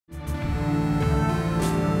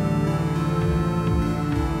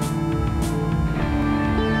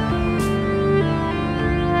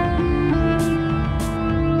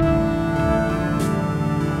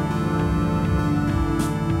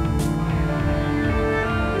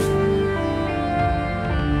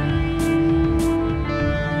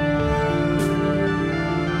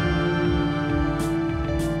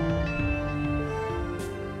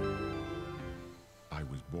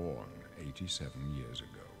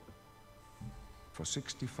For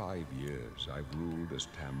 65 years, I've ruled as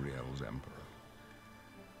Tamriel's emperor.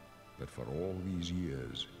 But for all these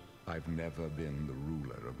years, I've never been the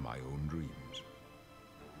ruler of my own dreams.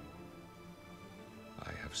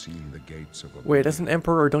 I have seen the gates of Oblivion. Wait, as an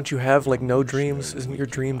emperor, don't you have, like, no dreams? Isn't your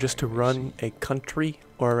dream just to run a country?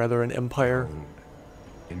 Or rather, an empire?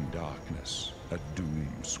 In darkness, a doom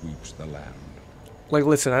sweeps the land. Like,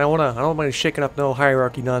 listen, I don't mind shaking up no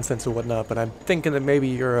hierarchy nonsense or whatnot, but I'm thinking that maybe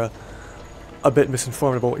you're a bit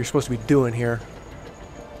misinformed about what you're supposed to be doing here.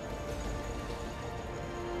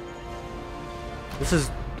 This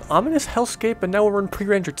is ominous hellscape, and now we're in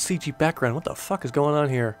pre-rendered CG background. What the fuck is going on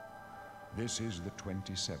here? This is the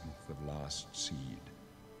 27th of last seed,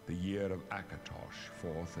 the year of Akatosh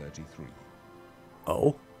 433.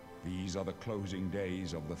 Oh? These are the closing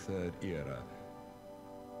days of the Third Era,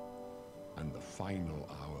 and the final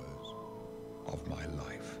hours of my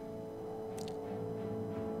life.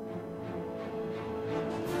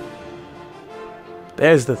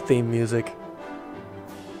 There's the theme music.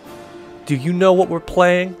 Do you know what we're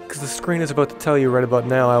playing? Because the screen is about to tell you right about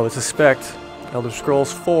now, I would suspect. Elder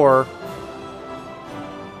Scrolls 4.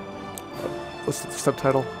 What's the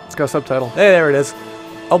subtitle? It's got a subtitle. Hey, there it is.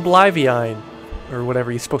 Oblivion. Or whatever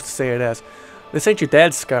you're supposed to say it as. This ain't your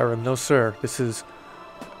dad's Skyrim, no sir. This is,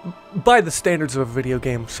 by the standards of a video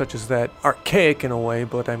game such as that, archaic in a way,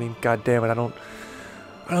 but I mean, goddammit, I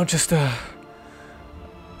don't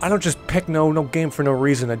just pick no game for no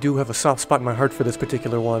reason. I do have a soft spot in my heart for this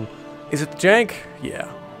particular one. Is it the jank?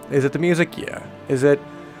 Yeah. Is it the music? Yeah. Is it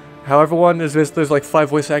however one is this? There's like 5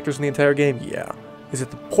 voice actors in the entire game? Yeah. Is it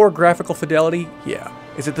the poor graphical fidelity? Yeah.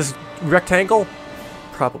 Is it this rectangle?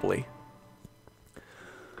 Probably.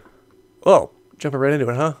 Oh, jumping right into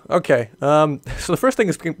it, huh? Okay. So the first thing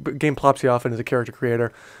this game plops you off in is a character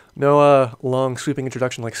creator. No long sweeping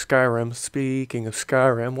introduction like Skyrim. Speaking of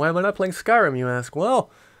Skyrim, why am I not playing Skyrim, you ask? Well,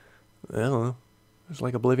 I don't know. I just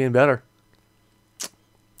like Oblivion better.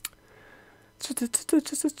 Just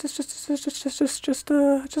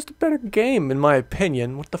a better game, in my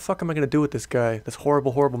opinion. What the fuck am I gonna do with this guy? This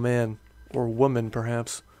horrible, horrible man. Or woman,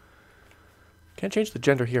 perhaps. Can't change the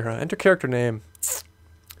gender here, huh? Enter character name.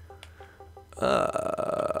 There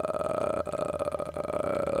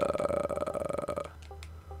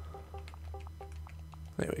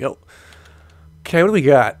we go. Okay, what do we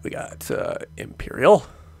got? We got Imperial.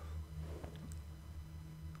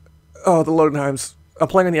 Oh, the loading times. I'm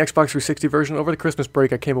playing on the Xbox 360 version. Over the Christmas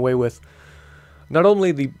break, I came away with not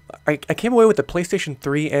only the I came away with the PlayStation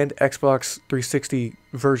 3 and Xbox 360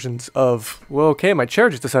 versions of, well, okay, my chair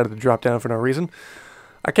just decided to drop down for no reason.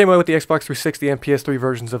 I came away with the Xbox 360 and PS3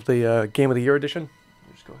 versions of the Game of the Year edition. Let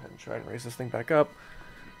me just go ahead and try and raise this thing back up.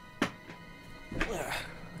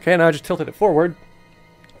 Okay, now I just tilted it forward.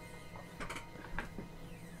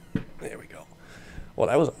 There we go. Well,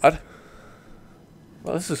 that was odd.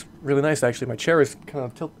 Well, this is really nice, actually. My chair is kind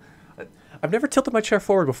of tilted. I've never tilted my chair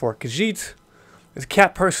forward before. Khajiit is a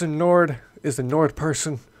cat person. Nord is a Nord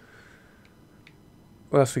person.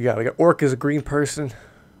 What else we got? We got Orc is a green person.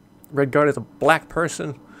 Redguard is a black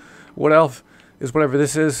person. What elf is whatever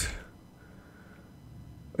this is.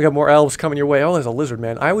 We got more elves coming your way. Oh, there's a lizard,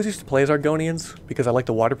 man. I always used to play as Argonians because I like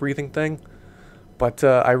the water-breathing thing. But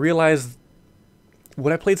I realized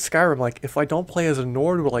when I played Skyrim, like, if I don't play as a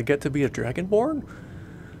Nord, will I get to be a Dragonborn?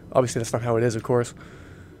 Obviously, that's not how it is, of course.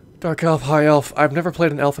 Dark Elf, High Elf. I've never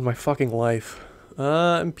played an elf in my fucking life.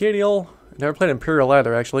 Imperial. Never played Imperial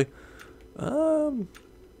either, actually. You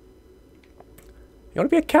want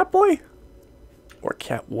to be a cat boy? Or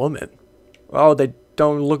cat woman? Oh, they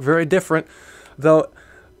don't look very different. Though,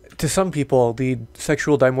 to some people, the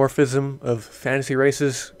sexual dimorphism of fantasy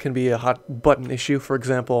races can be a hot button issue. For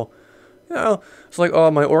example, you know, it's like, oh,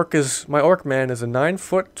 my orc man is a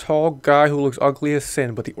 9-foot tall guy who looks ugly as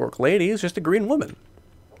sin, but the orc lady is just a green woman.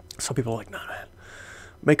 Some people are like, nah, man,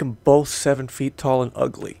 make them both 7 feet tall and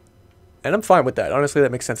ugly. And I'm fine with that. Honestly,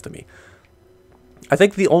 that makes sense to me. I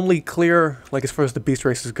think the only clear, like as far as the beast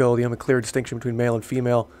races go, the only clear distinction between male and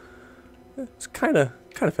female, it's kind of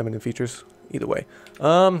feminine features, either way.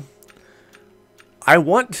 I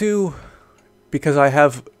want to, because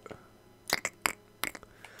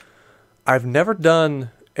I've never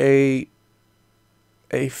done a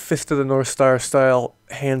Fist of the North Star style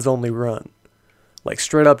hands-only run. Like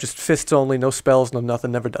straight up, just fists only, no spells, no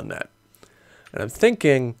nothing, never done that. And I'm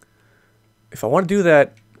thinking, if I want to do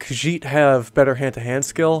that, Khajiit have better hand-to-hand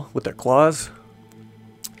skill with their claws.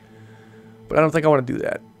 But I don't think I want to do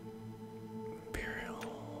that. Imperial.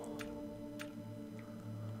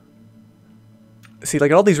 See,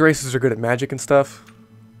 like, all these races are good at magic and stuff.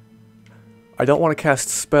 I don't want to cast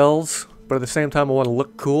spells, but at the same time I want to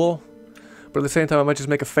look cool. But at the same time, I might just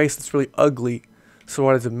make a face that's really ugly. So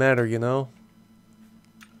why does it matter, you know?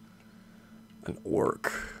 An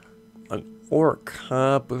orc. An orc,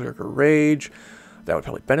 huh? Berserker Rage. That would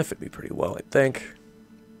probably benefit me pretty well, I think.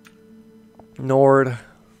 Nord.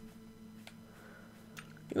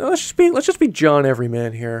 You know, let's just be John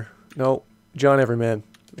Everyman here. No, John Everyman.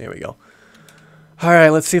 There we go.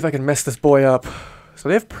 Alright, let's see if I can mess this boy up. So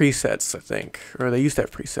they have presets, I think. Or they used to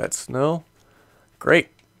have presets. No? Great.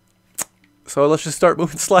 So let's just start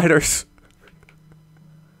moving sliders.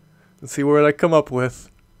 Let's see what I come up with.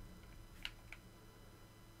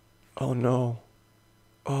 Oh no.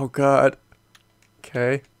 Oh god.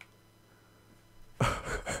 Okay.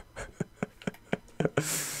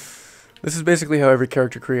 This is basically how every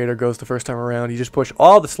character creator goes the first time around. You just push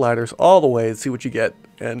all the sliders all the way and see what you get.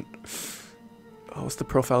 And oh, what's the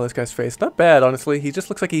profile of this guy's face? Not bad, honestly. He just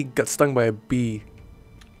looks like he got stung by a bee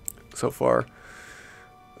so far.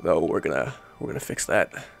 Though we're gonna fix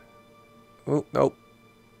that. Oh, nope.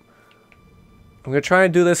 I'm gonna try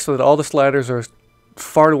and do this so that all the sliders are as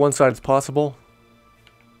far to one side as possible.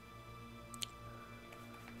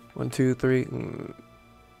 1, 2, 3.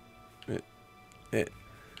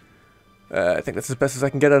 I think that's as best as I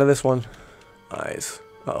can get out of this one. Eyes.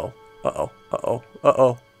 Uh-oh. Uh-oh. Uh-oh.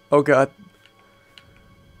 Uh-oh. Oh, God.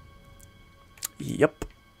 Yep.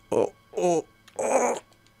 Oh. Oh. Oh.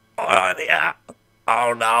 Oh, yeah.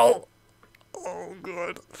 Oh, no. Oh,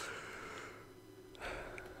 good.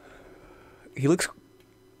 He looks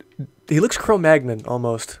Cro-Magnon,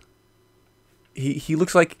 almost. He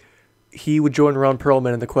looks like he would join Ron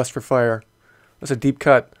Perlman in The Quest for Fire. That's a deep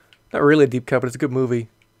cut. Not really a deep cut, but it's a good movie.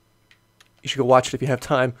 You should go watch it if you have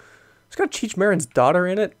time. It's got Cheech Marin's daughter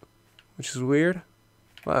in it, which is weird.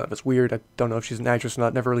 Well, if it's weird, I don't know if she's an actress or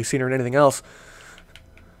not. Never really seen her in anything else.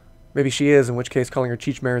 Maybe she is, in which case calling her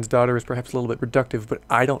Cheech Marin's daughter is perhaps a little bit reductive, but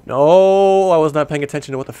I don't know. I was not paying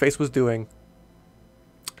attention to what the face was doing.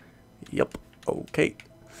 Yep. Okay.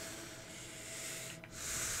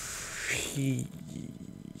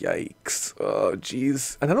 Yikes. Oh,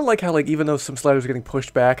 jeez. And I don't like how, like, even though some sliders are getting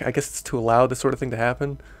pushed back, I guess it's to allow this sort of thing to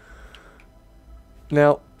happen.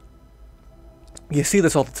 Now, you see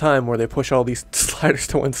this all the time where they push all these sliders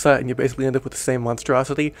to one side and you basically end up with the same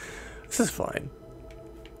monstrosity. This is fine.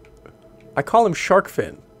 I call him Shark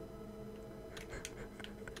Fin.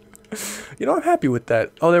 You know, I'm happy with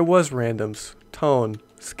that. Oh, there was randoms. Tone.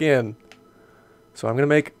 Skin. So I'm going to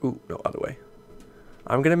make... Ooh, no, other way.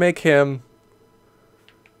 I'm going to make him...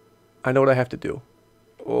 I know what I have to do.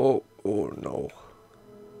 Oh, oh no.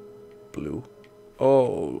 Blue.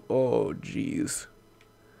 Oh, oh, jeez.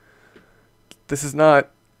 This is not...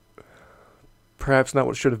 Perhaps not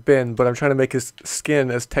what should have been, but I'm trying to make his skin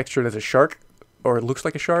as textured as a shark. Or it looks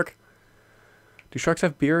like a shark. Do sharks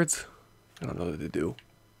have beards? I don't know that they do.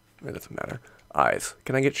 It doesn't matter. Eyes.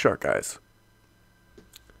 Can I get shark eyes?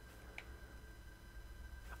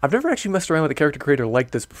 I've never actually messed around with a character creator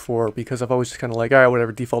like this before because I've always just kind of like, alright,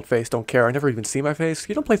 whatever, default face, don't care. I never even see my face.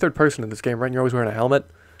 You don't play third person in this game, right? And you're always wearing a helmet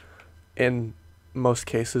in most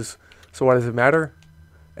cases. So why does it matter?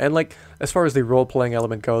 And like, as far as the role-playing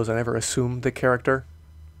element goes, I never assume the character.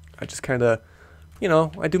 I just kind of, you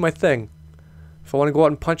know, I do my thing. If I want to go out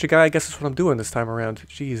and punch a guy, I guess that's what I'm doing this time around.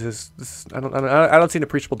 Jesus, I don't see an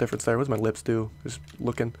appreciable difference there. What does my lips do? Just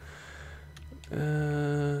looking.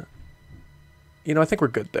 You know, I think we're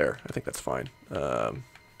good there. I think that's fine.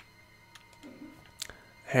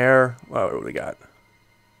 Hair. Oh, what do we got?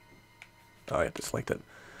 Oh, I disliked it.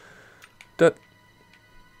 That.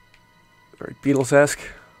 Very Beatles-esque.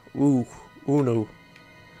 Ooh. Ooh, no.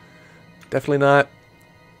 Definitely not.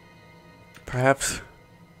 Perhaps.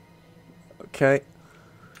 Okay.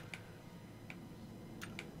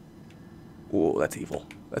 Ooh, that's evil.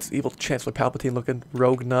 That's evil. Chancellor Palpatine looking.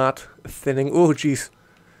 Rogue not. Thinning. Ooh, jeez.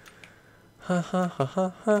 Ha ha ha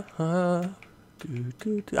ha ha ha.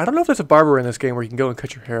 I don't know if there's a barber in this game where you can go and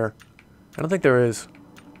cut your hair. I don't think there is.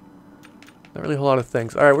 Not really a whole lot of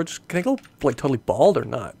things. Alright, we're just... Can I go, like, totally bald or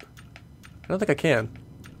not? I don't think I can.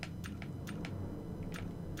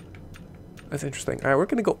 That's interesting. Alright, we're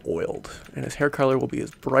gonna go oiled. And his hair color will be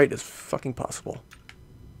as bright as fucking possible.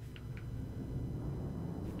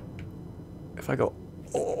 If I go...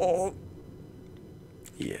 Oh...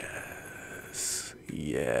 Yes.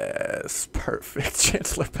 Yes. Perfect.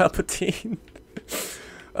 Chancellor Palpatine.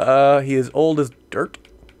 He is old as dirt.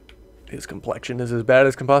 His complexion is as bad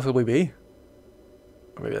as can possibly be.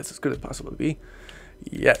 Or maybe that's as good as possibly be.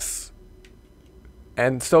 Yes.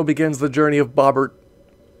 And so begins the journey of Bobbert.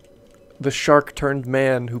 The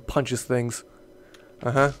shark-turned-man who punches things.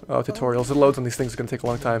 Uh-huh. Oh, tutorials. It loads on these things. It's going to take a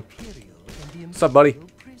long time. What's up, buddy?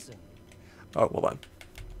 Oh, hold on.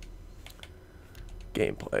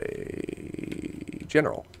 Gameplay.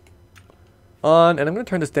 General. On, and I'm going to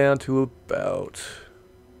turn this down to about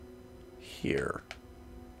here.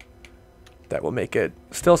 That will make it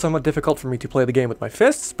still somewhat difficult for me to play the game with my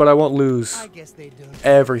fists, but I won't lose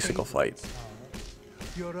every single fight.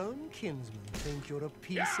 Your own kinsmen think you're a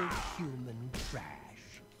piece of human trash.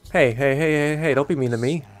 Hey, don't be mean to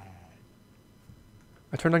me.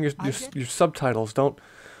 I turned on your subtitles. Don't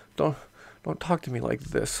talk to me like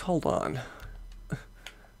this. Hold on.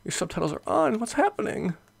 Your subtitles are on. What's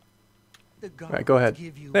happening? All right, go ahead.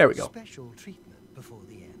 There we go. Special treatment before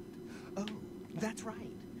the end. Oh, that's right.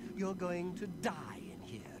 You're going to die in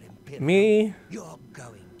here, Imperial. Me? You're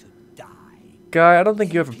going to die. Guy, I don't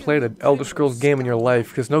think you ever played an Elder Scrolls game in your life,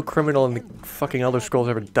 because no criminal in the fucking Elder Scrolls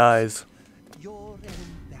ever dies. You're an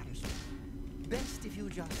embarrassment. Best if you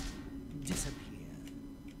just disappear.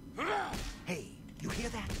 Hey, you hear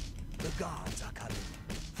that? The guards are coming.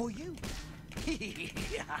 For you.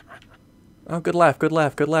 Oh, good laugh,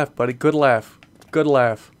 buddy. Good laugh. Good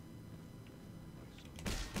laugh.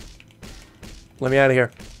 Let me out of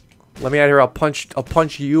here. Let me out of here. I'll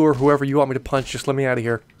punch you or whoever you want me to punch. Just let me out of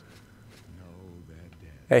here. No, they're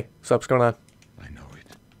dead. Hey, what's going on? I know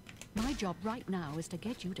it. My job right now is to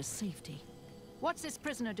get you to safety. What's this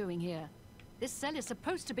prisoner doing here? This cell is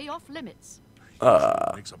supposed to be off limits.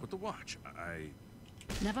 Mix up with the watch.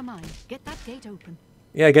 Never mind. Get that gate open.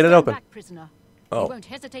 Yeah, get it open. Back, prisoner. Oh. We won't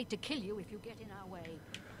hesitate to kill you if you get in our way.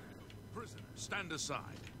 Prisoner, stand aside.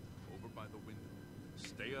 Over by the window.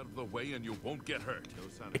 Stay out of the way and you won't get hurt.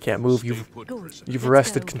 I can't move. Stay put, Good. prisoner. You've Let's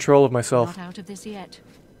wrested go. control of We're myself. not out of this yet.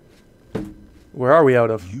 Where are we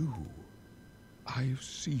out of? You. I've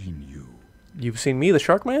seen you. You've seen me, the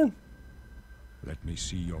Shark Man? Let me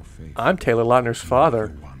see your face. I'm Taylor Lautner's father.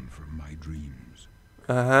 The one from my dreams.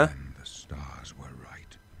 Uh-huh. And the stars were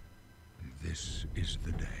right. And this is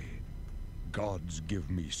the day. Gods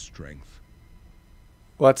give me strength.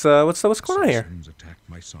 What's going on here? Assassins attacked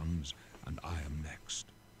my sons, and I am next.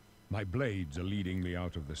 My blades are leading me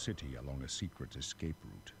out of the city along a secret escape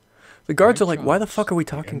route. The guards By are like, why the chance, fuck are we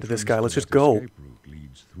the talking to this entrance guy? Let's just that go. escape route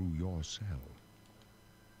leads through your cell.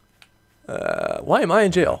 Why am I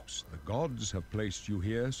in jail? Perhaps the gods have placed you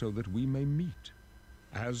here so that we may meet.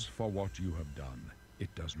 As for what you have done,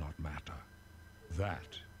 it does not matter.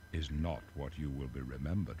 That is not what you will be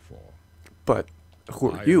remembered for. But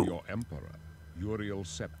who I are am you? your emperor, Uriel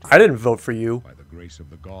Scepter. I didn't vote for you. By the grace of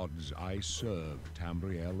the gods, I serve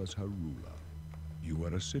Tamriel as her ruler. You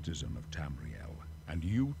are a citizen of Tamriel, and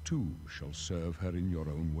you too shall serve her in your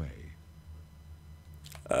own way.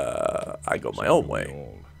 I go my So own do we way.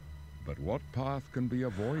 all. But what path can be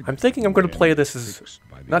avoided? I'm thinking I'm going to play this as, Fixed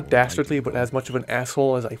by the not dastardly, Almighty but as much of an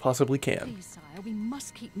asshole as I possibly can. Please, sire, we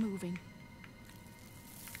must keep moving.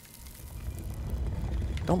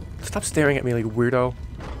 Don't stop staring at me like a weirdo.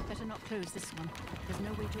 Better not close this one. There's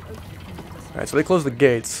no way to open it from the other side. Alright, so they closed the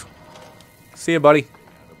gates. See ya, buddy.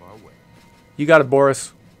 You got it,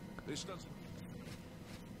 Boris. This doesn't.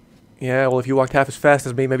 Yeah, well, if you walked half as fast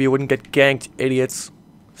as me, maybe you wouldn't get ganked, idiots.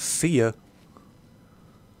 See ya.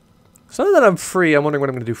 So now that I'm free, I'm wondering what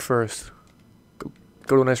I'm going to do first. Go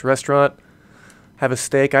to a nice restaurant, have a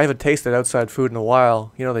steak. I haven't tasted outside food in a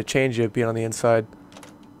while. You know, they change you being on the inside.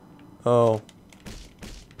 Oh.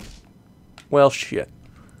 Well, shit.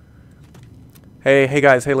 Hey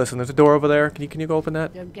guys, hey, listen, there's a door over there. Can you go open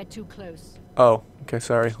that? Don't get too close. Oh, okay,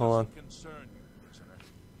 sorry, hold on. Concern you, prisoner.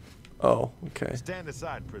 Oh, okay. Stand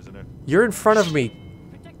aside, prisoner. You're in front of me.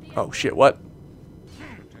 Protect the Oh, shit, what?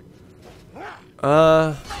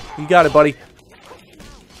 You got it, buddy.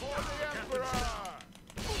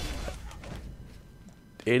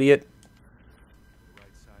 Idiot.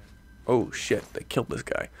 Oh, shit, they killed this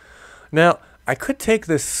guy. Now, I could take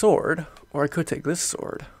this sword, or I could take this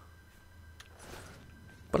sword.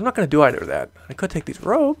 But I'm not going to do either of that. I could take these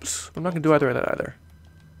robes, but I'm not going to do either of that either.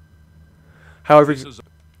 However,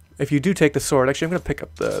 if you do take the sword, actually, I'm going to pick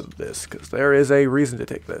up this, because there is a reason to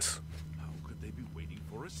take this. How could they be waiting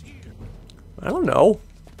for us here? I don't know.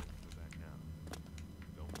 Back now.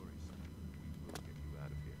 Don't worry, son. We will get you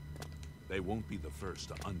out of here. They won't be the first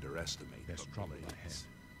to underestimate There's the trouble blades.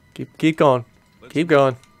 Keep going. Keep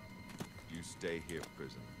going. You stay here,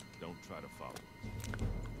 prisoner. Don't try to follow us.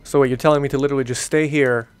 So what, you're telling me to literally just stay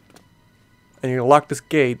here, and you're gonna lock this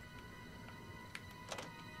gate,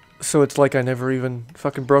 so it's like I never even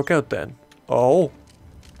fucking broke out then. Oh.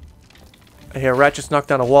 I hear a rat just knocked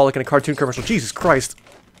down a wall like in a cartoon commercial. Jesus Christ.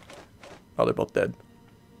 Oh, they're both dead.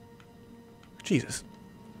 Jesus.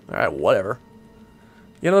 Alright, whatever.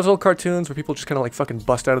 You know those old cartoons where people just kind of like fucking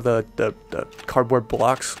bust out of the cardboard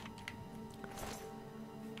blocks?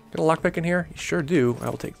 Got a lockpick in here? You sure do. I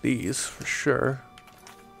will take these for sure.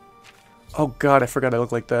 Oh god, I forgot I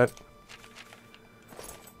look like that.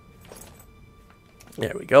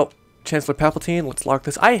 There we go. Chancellor Palpatine, let's lock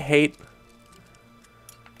this. I did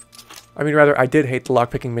hate the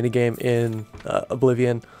lockpicking minigame in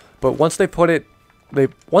Oblivion, but once they put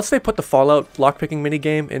the Fallout lockpicking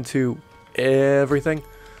minigame into everything,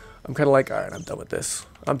 I'm kind of like, alright, I'm done with this.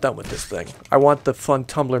 I'm done with this thing. I want the fun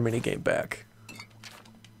tumbler minigame back.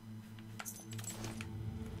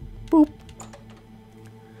 Boop.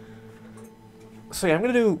 So yeah, I'm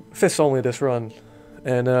going to do fists only this run.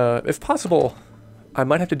 And if possible, I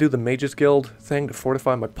might have to do the Mages Guild thing to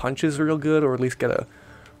fortify my punches real good, or at least get a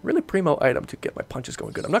really primo item to get my punches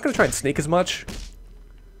going good. I'm not going to try and sneak as much,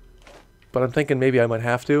 but I'm thinking maybe I might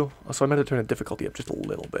have to. So I might have to turn the difficulty up just a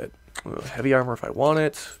little bit. Heavy armor if I want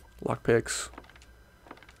it. Lockpicks.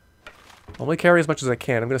 Only carry as much as I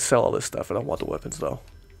can. I'm going to sell all this stuff. I don't want the weapons, though.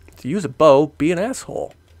 To use a bow, be an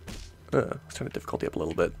asshole. Let's turn the difficulty up a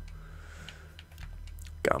little bit.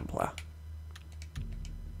 Gampla.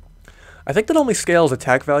 I think that only scales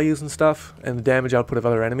attack values and stuff, and the damage output of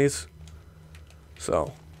other enemies.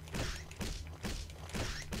 So.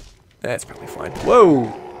 That's probably fine.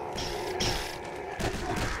 Whoa!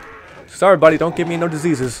 Sorry, buddy, don't give me no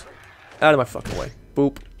diseases. Out of my fucking way.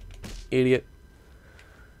 Boop. Idiot.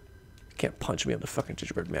 Can't punch me, I'm the fucking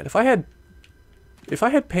gingerbread man. If I had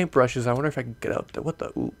paintbrushes, I wonder if I could get out there. What the?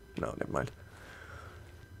 Ooh, no, never mind.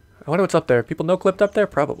 I wonder what's up there. People no-clipped up there?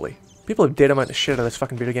 Probably. People have data mined the shit out of this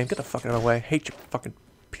fucking video game. Get the fuck out of the way. Hate you fucking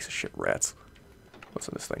piece of shit rats. What's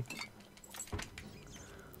in this thing?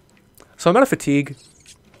 So I'm out of fatigue.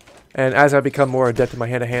 And as I become more adept in my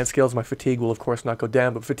hand-to-hand skills, my fatigue will of course not go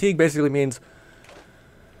down. But fatigue basically means,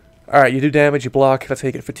 alright, you do damage, you block, that's how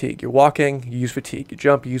you get fatigue. You're walking, you use fatigue. You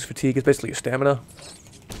jump, you use fatigue. It's basically your stamina.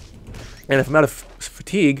 And if I'm out of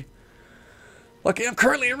fatigue, lucky I'm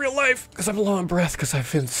currently in real life, because I'm low on breath, because I've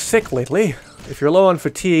been sick lately. If you're low on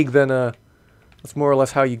fatigue, then that's more or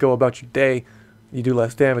less how you go about your day. You do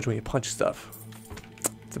less damage when you punch stuff.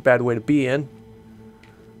 It's a bad way to be in.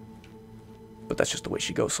 But that's just the way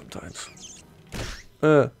she goes sometimes.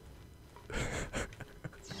 I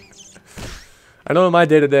know in my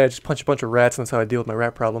day-to-day I just punch a bunch of rats, and that's how I deal with my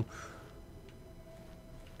rat problem.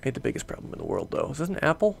 Ain't the biggest problem in the world, though. Is this an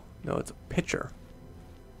apple? No, it's a pitcher.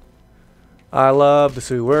 I love the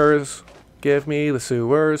sewers. Give me the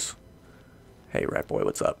sewers. Hey, rat boy,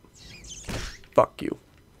 what's up? Fuck you.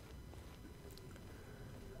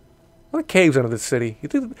 What are caves under this city?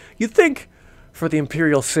 You think for the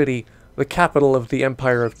Imperial City, the capital of the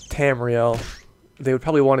Empire of Tamriel, they would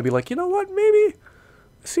probably want to be like, you know what, maybe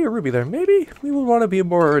I see a ruby there. Maybe we would want to be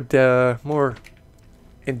more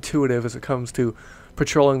intuitive as it comes to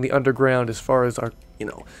patrolling the underground as far as our,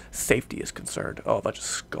 safety is concerned. Oh, a bunch of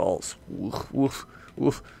skulls. Woof, woof,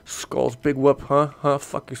 woof. Skulls, big whoop, huh? Huh?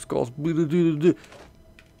 Fuck your skulls.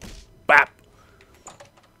 Bap!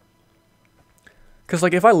 Because,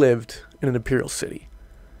 like, if I lived in an Imperial City,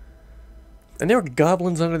 and there were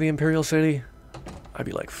goblins under the Imperial City, I'd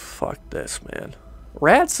be like, fuck this, man.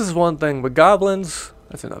 Rats is one thing, but goblins,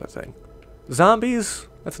 that's another thing. Zombies,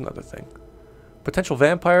 that's another thing. Potential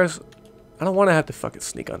vampires, I don't want to have to fucking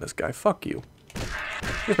sneak on this guy. Fuck you.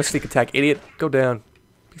 Here's my sneak attack, idiot. Go down.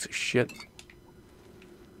 Piece of shit.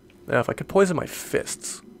 Now, if I could poison my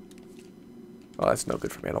fists. Oh, that's no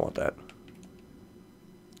good for me. I don't want that.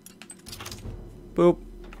 Boop.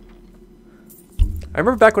 I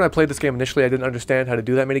remember back when I played this game initially, I didn't understand how to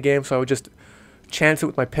do that minigame, so I would just chance it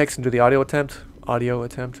with my picks and do the audio attempt.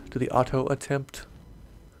 Do the auto attempt.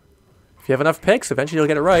 If you have enough picks, eventually you'll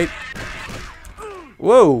get it right.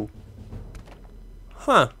 Whoa.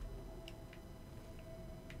 Huh.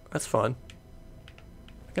 That's fun.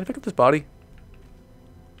 Can I pick up this body?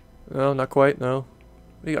 No, not quite, no.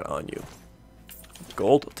 What do you got on you?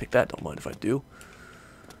 Gold? I'll take that, don't mind if I do.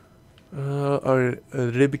 A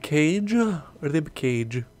rib cage? A rib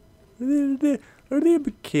cage. A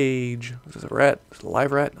rib cage. Is this a rat? Is it a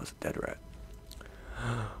live rat? No, it's a dead rat.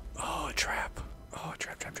 Oh, a trap. Oh,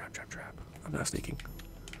 trap. I'm not sneaking.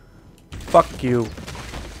 Fuck you.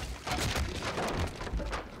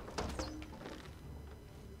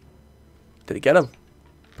 Did he get him?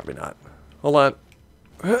 Probably not. Hold on.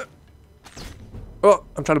 Oh,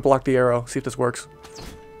 I'm trying to block the arrow. See if this works.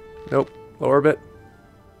 Nope. Lower a bit.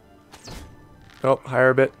 Nope. Higher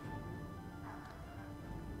a bit.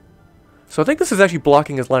 So I think this is actually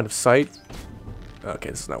blocking his line of sight. Okay,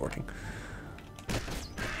 this is not working.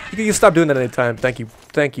 You can stop doing that anytime. Thank you.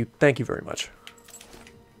 Thank you. Thank you very much.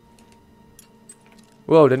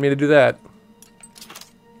 Whoa, didn't mean to do that.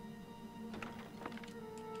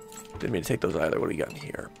 Didn't mean to take those either. What do we got in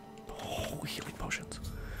here? Oh, healing potions.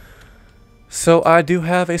 So I do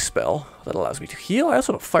have a spell. That allows me to heal. I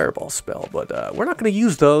also have a fireball spell, but we're not going to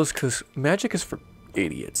use those because magic is for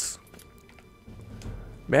idiots.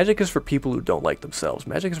 Magic is for people who don't like themselves.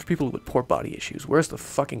 Magic is for people with poor body issues. Where's the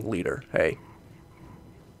fucking leader? Hey.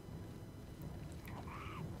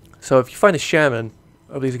 So if you find a shaman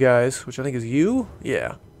of these guys, which I think is you,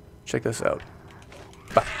 yeah, check this out.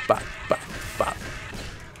 Bop, bop, bop, bop.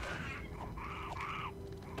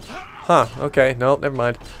 Huh, okay, no, never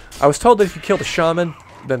mind. I was told that if you kill the shaman,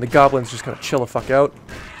 then the goblins just kind of chill the fuck out.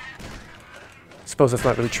 Suppose that's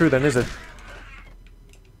not really true then, is it?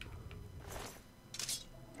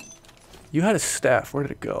 You had a staff. Where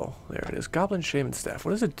did it go? There it is. Goblin Shaman Staff.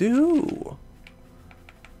 What does it do?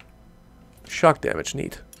 Shock damage.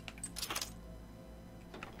 Neat.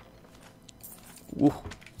 Woo.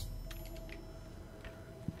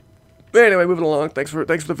 Anyway, moving along. Thanks for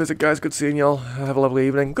the visit, guys. Good seeing y'all. Have a lovely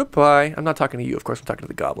evening. Goodbye. I'm not talking to you, of course. I'm talking to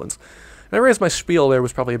the goblins. And I realized my spiel there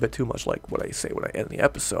was probably a bit too much like what I say when I end the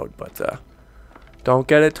episode, but don't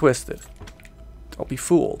get it twisted. Don't be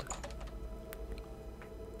fooled.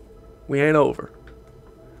 We ain't over.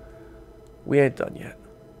 We ain't done yet.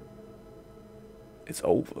 It's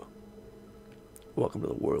over. Welcome to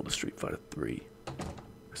the world of Street Fighter 3.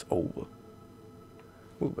 It's over.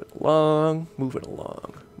 Moving along, moving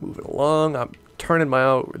along, moving along. I'm turning my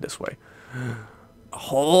out this way.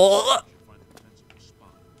 Oh.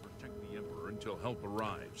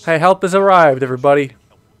 Hey, help has arrived, everybody.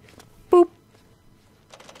 Boop.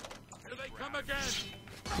 Here they come again.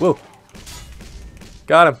 Whoa.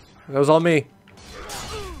 Got him. That was all me.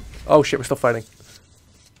 Oh shit, we're still fighting.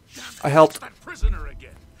 I helped. That prisoner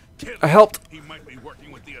again. I helped. He might be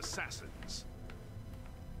working with the assassins.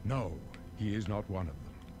 No, he is not one of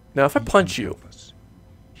them. Now if I He punch can you. help us.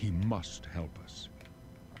 He must help us.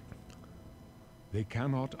 They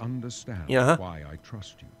cannot understand why I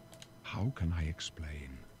trust you. How can I explain?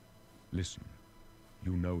 Listen,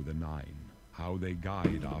 you know the Nine, how they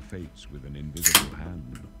guide our fates with an invisible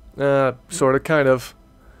hand. Sort of, kind of.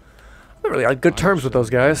 I'm not really on good terms with those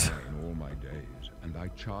guys. In all my days, and I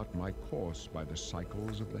chart my course by the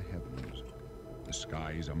cycles of the heavens. The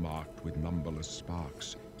skies are marked with numberless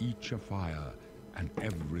sparks, each a fire, and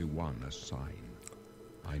every one a sign.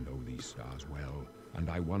 I know these stars well, and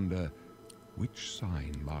I wonder which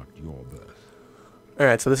sign marked your birth.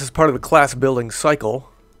 Alright, so this is part of the class building cycle.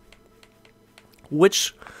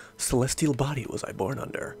 Which celestial body was I born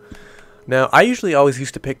under? Now, I usually always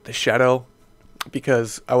used to pick the shadow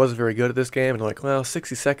because I wasn't very good at this game, and like, well,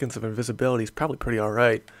 60 seconds of invisibility is probably pretty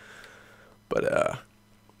alright. But,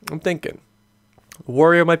 I'm thinking.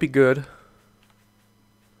 Warrior might be good.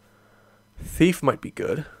 Thief might be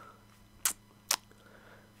good.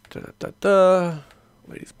 Da-da-da-da.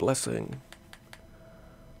 Lady's Blessing.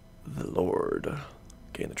 The Lord.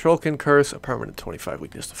 Gain the Trollkin Curse, a permanent 25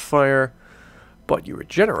 weakness to fire. But you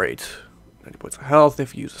regenerate 90 points of health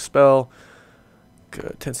if you use a spell.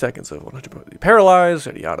 10 seconds of 100% paralyzed.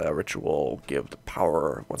 Yada yada. Ritual. Give the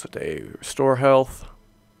power once a day. Restore health.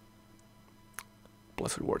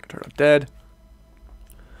 Blessed Ward can turn undead.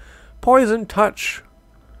 Poison Touch.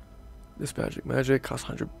 This magic costs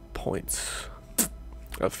 100 points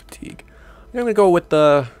of fatigue. I'm gonna go with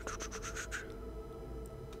the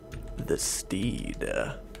steed.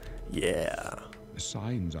 Yeah. The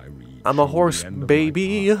signs I read. I'm a show the horse end of my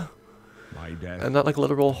baby. path. My death, I'm not like a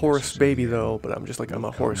literal horse necessary baby end, though, but I'm just like I'm a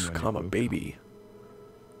will come horse, when it comma will baby. come.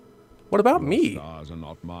 What about Your me? stars are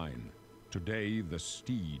not mine. Today the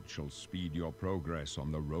steed shall speed your progress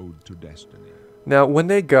on the road to destiny. Now, when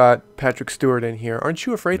they got Patrick Stewart in here, aren't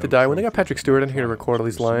you afraid to No die? When they got trophies Patrick of Stewart my in here to record all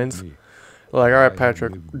triumphs these will suit lines, me. like, all I right, have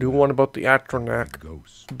Patrick, lived do well one about the with Atronac.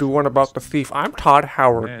 ghosts. Do one about the thief. I'm Todd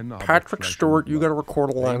Howard. Men are but Patrick flesh Stewart, and you gotta blood. record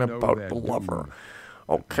a They line know about their the lover. doom,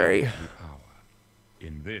 Okay. the hour.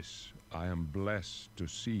 In this, I am blessed to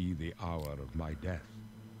see the hour of my death,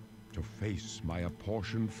 to face my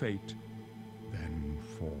apportioned fate, then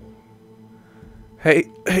fall. Hey,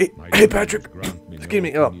 My hey, dreams Patrick. grant me no Excuse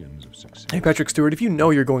me. Oh. opinions of success. Hey, Patrick Stewart, if you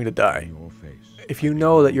know you're going to die, In your face, if you I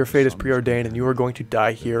know that behold your the fate is sun's preordained and you are going to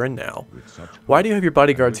die here and now, with such why do you have your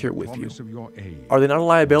bodyguards with here the with you? promise of your aid, Are they not a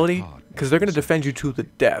liability? my heart Because they're going to is defend you to the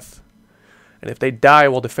death. And if they die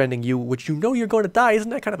while defending you, which you know you're going to die,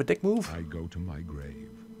 isn't that kind of a dick move? I go to my grave.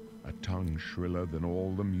 A tongue shriller than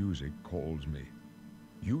all the music calls me.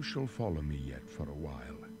 You shall follow me yet for a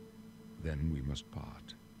while. Then we must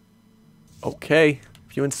part. Okay,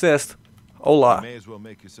 if you insist. Hola. May as well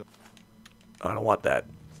make yourself. I don't want that.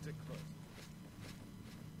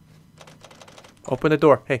 Open the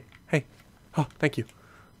door. Hey, hey. Oh, thank you.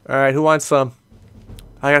 Alright, who wants some?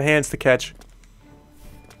 I got hands to catch.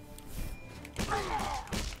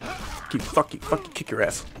 Fuck you, kick your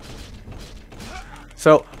ass.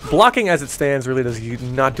 So, blocking as it stands really does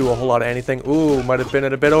not do a whole lot of anything. Ooh, might have been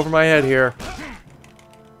a bit over my head here.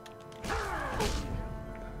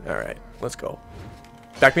 Alright, let's go.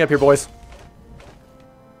 Back me up here, boys.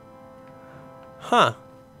 Huh.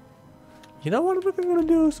 You know what I'm gonna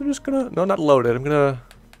do is I'm just gonna... No, not load it. I'm gonna...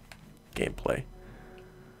 Gameplay.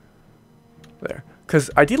 There. Because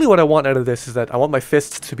ideally what I want out of this is that I want my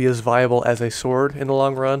fists to be as viable as a sword in the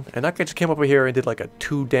long run. And that guy just came over here and did like a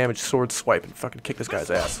 2 damage sword swipe and fucking kicked this guy's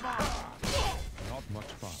ass. Not much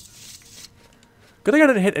fun. Good thing I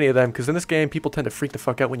didn't hit any of them, because in this game people tend to freak the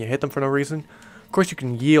fuck out when you hit them for no reason. Of course you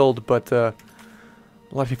can yield, but a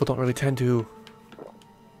lot of people don't really tend to...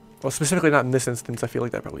 Well, specifically not in this instance. I feel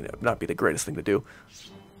like that probably not be the greatest thing to do.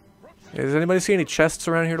 Hey, does anybody see any chests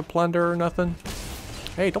around here to plunder or nothing?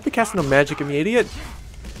 Hey, don't be casting no magic at me, idiot.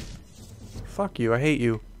 Fuck you, I hate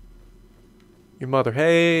you. Your mother,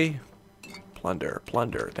 hey. Plunder,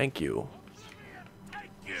 plunder, thank you.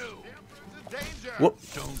 Whoop,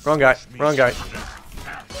 wrong guy, wrong guy.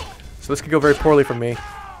 So this could go very poorly for me.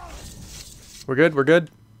 We're good, we're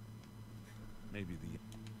good? Maybe the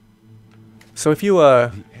So if you,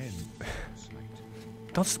 The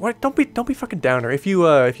end. don't be fucking downer. If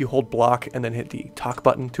you hold block and then hit the talk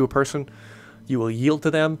button to a person, you will yield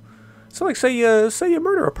to them. So like say you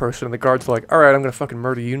murder a person and the guards are like, alright, I'm gonna fucking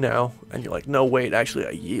murder you now. And you're like, no wait, actually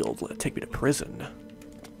I yield. Take me to prison.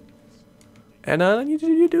 And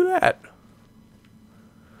you do that.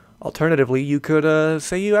 Alternatively, you could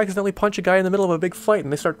say you accidentally punch a guy in the middle of a big fight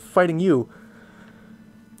and they start fighting you.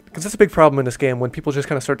 Because that's a big problem in this game, when people just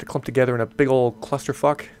kind of start to clump together in a big old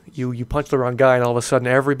clusterfuck. You punch the wrong guy and all of a sudden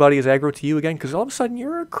everybody is aggro to you again, because all of a sudden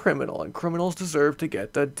you're a criminal, and criminals deserve to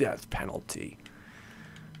get the death penalty.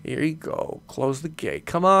 Here you go. Close the gate.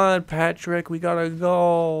 Come on, Patrick, we gotta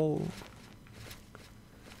go.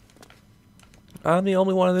 I'm the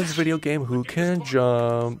only one in this video game who can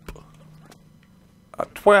jump. A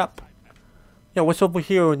trap. Yeah, what's over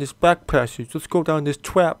here in this back passage? Let's go down this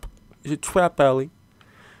trap. It's a trap alley.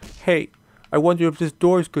 Hey, I wonder if this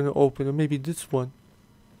door is gonna open, or maybe this one.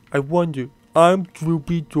 I wonder. I'm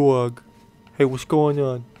Droopy Dog. Hey, what's going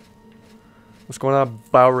on? What's going on,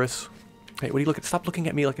 Virus? Hey, what are you looking? Stop looking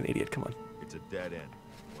at me like an idiot. Come on. It's a dead end.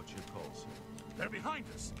 What's your pulse? They're behind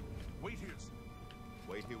us. Wait here.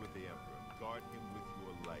 Wait here with the Emperor. Guard him with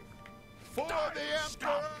your life. For the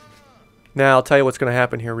Emperor! Now I'll tell you what's gonna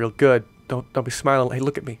happen here, real good. Don't be smiling. Hey,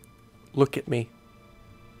 look at me. Look at me.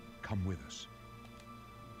 Come with us.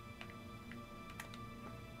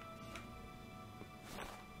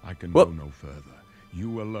 I can Whoop. go no further.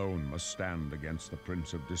 You alone must stand against the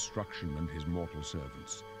Prince of Destruction and his mortal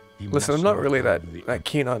servants. He Listen, I'm must not really overcome the that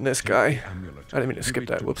keen on this Take guy. the amulet. I didn't mean to Give skip it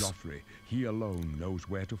that. to Whoops. Joffrey. He alone knows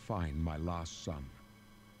where to find my last son.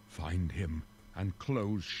 Find him and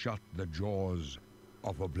close shut the jaws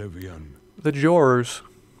of Oblivion. The Jors.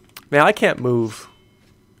 Now I can't move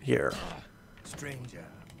here. Stranger.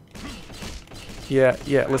 Yeah.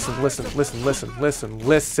 Listen.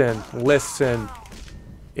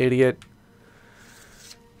 Idiot.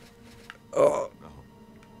 No.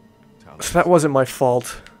 So that wasn't my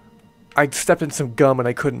fault. I stepped in some gum and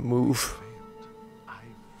I couldn't move.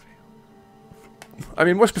 I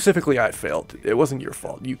mean, more specifically, I failed. It wasn't your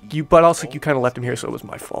fault. But also you kind of left him here, so it was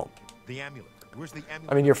my fault. The amulet. Where's the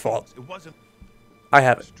amulet? I mean, your fault. It wasn't I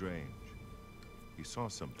have it. strange. He saw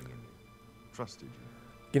something in you. Trusted you.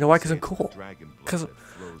 You know why? Because I'm cool.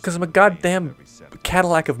 Because I'm a goddamn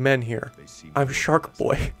Cadillac of men here. I'm Shark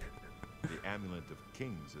Boy. The amulet of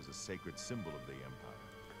kings is a sacred symbol of the empire.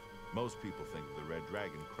 Most people think of the red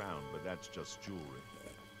dragon crown, but that's just jewelry.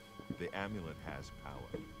 The amulet has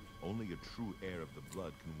power. Only a true heir of the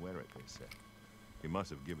blood can wear it, they say. He must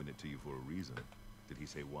have given it to you for a reason. Did he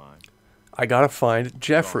say why? I gotta find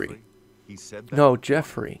Jeffrey. He said that? No,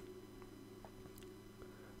 Jeffrey.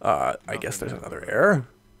 I guess there's another heir.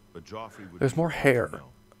 But Joffrey would There's be more glad to hair. know.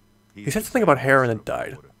 He said something about hair and then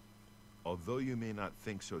died. Although you may not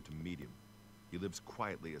think so to meet him, he lives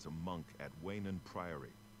quietly as a monk at Waynon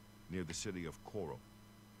Priory, near the city of Coral.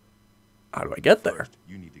 How do I get there? First,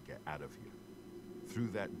 you need to get out of here. Through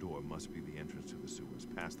that door must be the entrance to the sewers,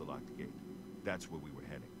 past the locked gate. That's where we were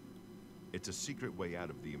heading. It's a secret way out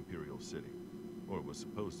of the Imperial City. Or it was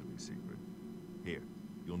supposed to be secret. Here,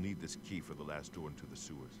 you'll need this key for the last door into the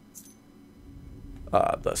sewers.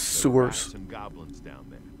 The There are sewers. rats and goblins down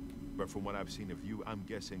there. But from what I've seen of you, I'm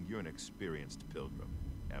guessing you're an experienced pilgrim.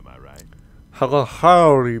 Am I right?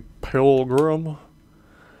 Howdy, Pilgrim.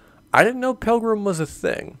 I didn't know Pilgrim was a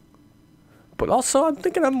thing. But also, I'm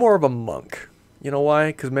thinking I'm more of a monk. You know why?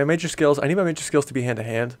 Because my major skills, I need my major skills to be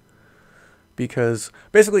hand-to-hand. Because,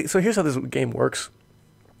 basically, so here's how this game works.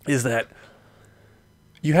 Is that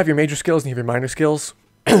you have your major skills and you have your minor skills.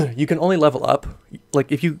 You can only level up.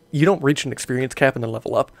 Like, if you don't reach an experience cap and then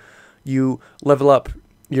level up, you level up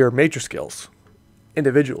your major skills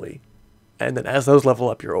individually. And then as those level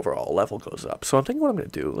up, your overall level goes up. So I'm thinking what I'm going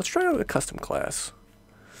to do. Let's try out a custom class.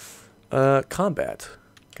 Combat.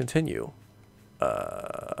 Continue.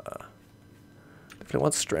 Definitely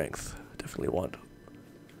want strength. Definitely want...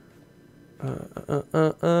 I've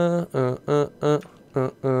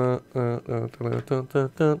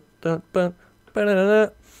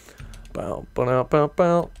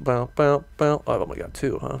only got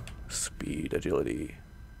 2, huh? Speed, agility.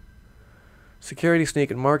 Security,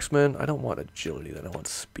 sneak, and marksman. I don't want agility, then I want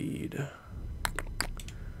speed.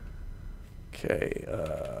 Okay,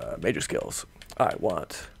 major skills. I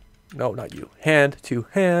want... No, not you. Hand to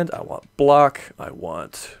hand. I want block. I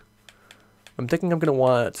want... I'm thinking I'm going to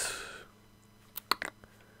want...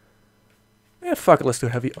 Yeah, fuck it, let's do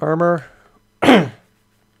heavy armor.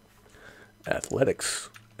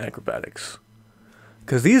 Athletics. Acrobatics.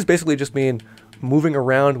 Because these basically just mean moving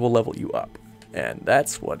around will level you up. And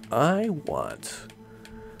that's what I want.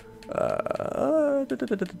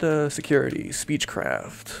 Security,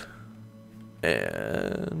 speechcraft,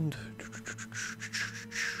 and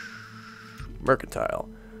mercantile.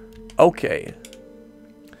 Okay.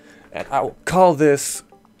 And I will call this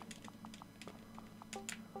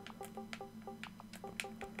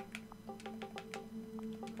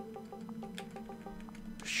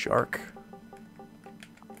Shark.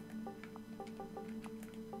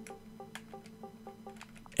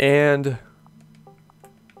 And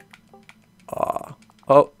oh,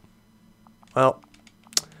 well,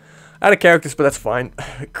 out of characters, but that's fine.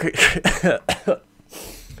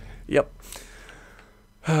 Yep.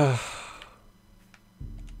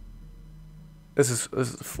 This is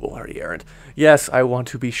a foolhardy errand. Yes, I want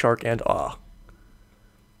to be Shark and Awe.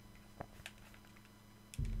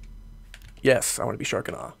 Yes, I want to be Shark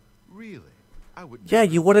and Awe. Really? I would. Yeah,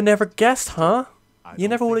 you would have never guessed, huh? You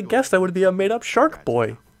never would have guessed I would be a made-up shark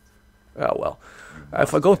boy. Oh, well.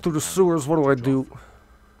 If I go through the sewers, what do I do?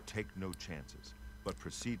 Take no chances, but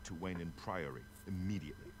proceed to Wayne Priory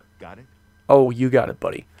immediately. Got it? Oh, you got it,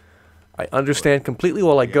 buddy. I understand completely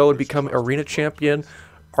while I go and become arena champion,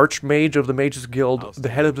 archmage of the Mages Guild, the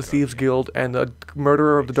head of the Thieves Guild, and the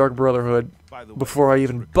murderer of the Dark Brotherhood before I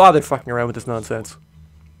even bothered fucking around with this nonsense.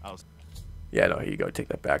 Yeah, no, here you go. Take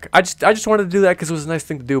that back. I just wanted to do that because it was a nice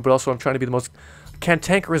thing to do, but also I'm trying to be the most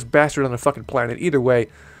cantankerous bastard on the fucking planet. Either way,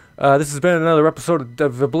 this has been another episode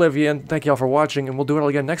of Oblivion. Thank y'all for watching, and we'll do it all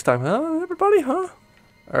again next time. Huh, everybody? Huh?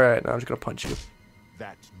 All right, now I'm just going to punch you.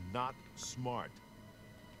 That's not smart.